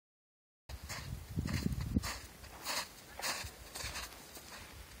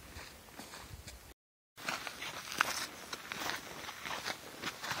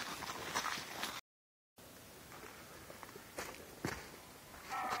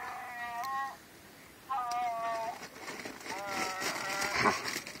What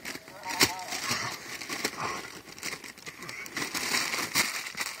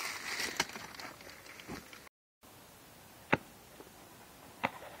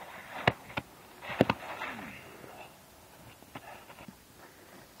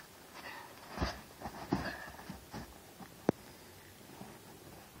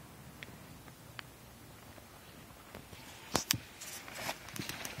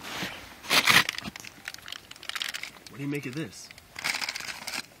do you make of this?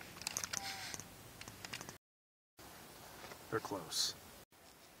 They're close.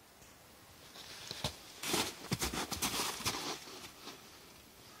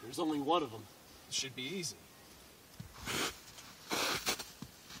 There's only one of them. It should be easy.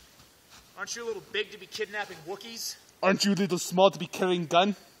 Aren't you a little big to be kidnapping Wookiees? Aren't you a little small to be carrying a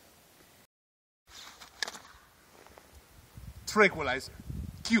gun? Tranquilizer.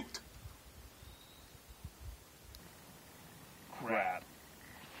 Cute. Crap.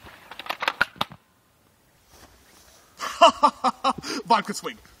 Vodka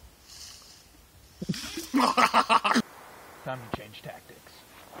swing. Time to change tactics.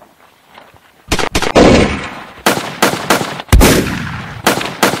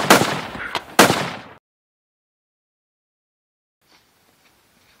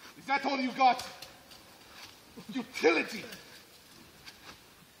 Is that all you got? Utility.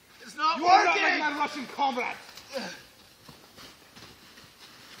 It's not You are working! not like my Russian comrade.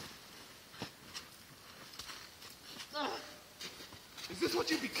 Is this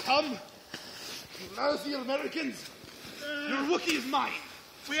what you become? You lousy Americans? Your Wookie is mine.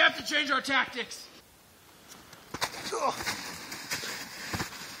 We have to change our tactics.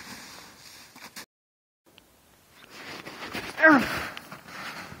 Aaron!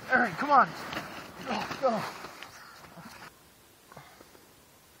 Aaron, come on. Go.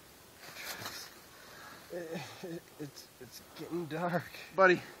 It's getting dark.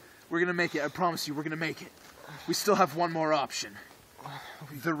 Buddy, we're gonna make it. I promise you, we're gonna make it. We still have one more option.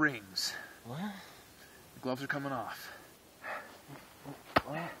 The rings. What? The gloves are coming off.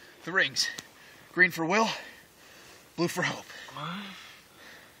 The rings. Green for will, blue for hope.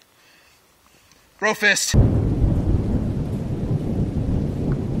 Grow fist.